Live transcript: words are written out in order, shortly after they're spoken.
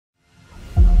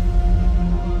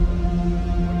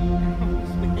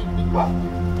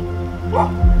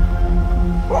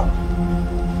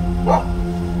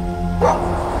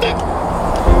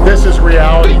This is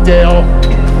reality, Dale.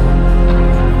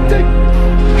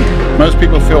 Most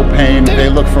people feel pain, they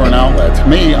look for an outlet.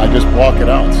 Me, I just block it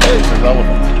out, so it's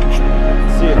irrelevant.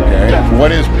 Okay?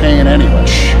 What is pain anyway?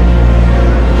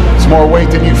 It's more weight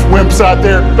than you wimps out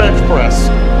there at bench press.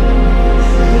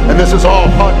 And this is all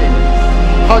hugging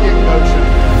motion.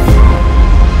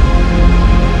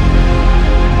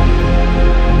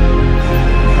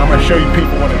 I'm gonna show you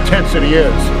people what intensity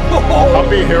is. I'll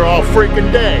be here all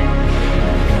freaking day.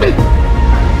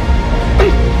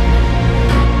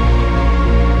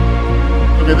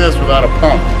 Look at this without a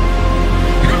pump.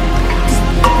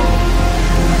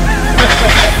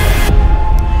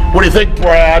 What do you think,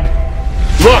 Brad?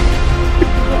 Look!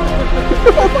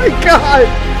 Oh my God!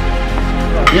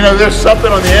 You know, there's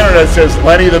something on the internet that says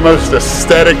Lenny the most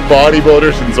aesthetic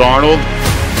bodybuilder since Arnold.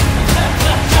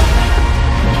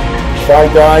 Shy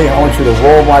guy, I want you to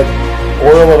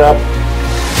oil it up,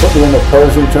 put me in the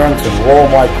posing turns, and roll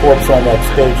my corpse on that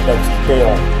stage next to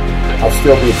Dale. I'll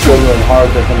still be bigger and harder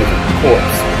than a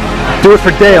corpse. Do it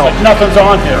for Dale. Nothing's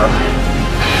on here.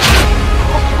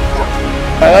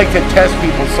 I like to test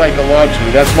people psychologically.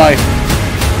 That's my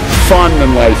fun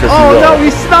in life, if you will. Oh no,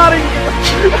 he's snotting!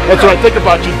 That's what I think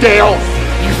about you, Dale.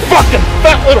 You fucking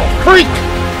fat little freak!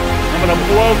 I'm gonna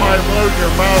blow my load in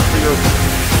your mouth for your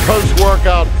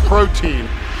post-workout protein.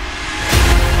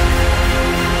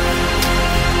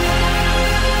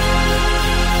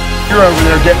 You're over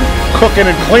there getting cooking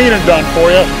and cleaning done for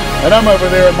you, and I'm over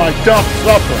there in my dump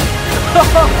suffering.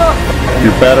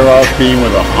 You're better off being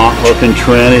with a hot-looking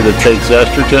tranny that takes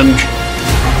estrogen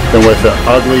than with an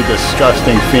ugly,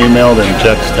 disgusting female that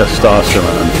injects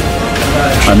testosterone.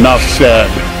 Enough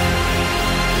said.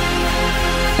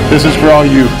 This is for all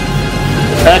you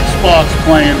Xbox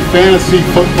playing, fantasy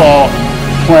football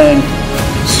playing,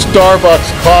 Starbucks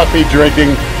coffee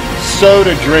drinking,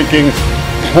 soda drinking,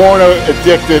 porno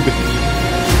addicted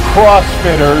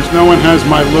CrossFitters. No one has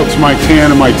my looks, my tan,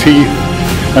 and my teeth,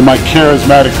 and my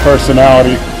charismatic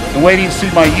personality. And wait till you see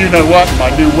my you-know-what,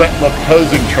 my new wet look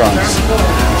posing trunks.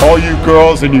 All you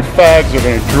girls and you fags are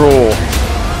gonna drool.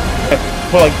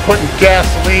 Like putting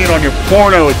gasoline on your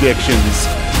porno addictions.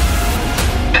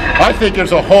 I think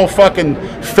there's a whole fucking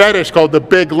fetish called the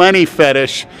Big Lenny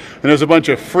fetish, and there's a bunch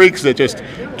of freaks that just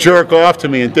jerk off to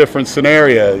me in different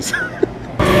scenarios.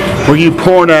 For you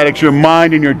porn addicts, your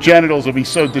mind and your genitals will be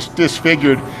so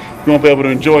disfigured you won't be able to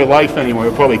enjoy life anymore.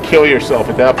 You'll probably kill yourself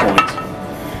at that point.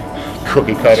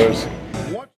 Cookie cutters.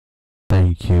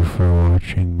 Thank you for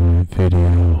watching my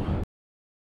video.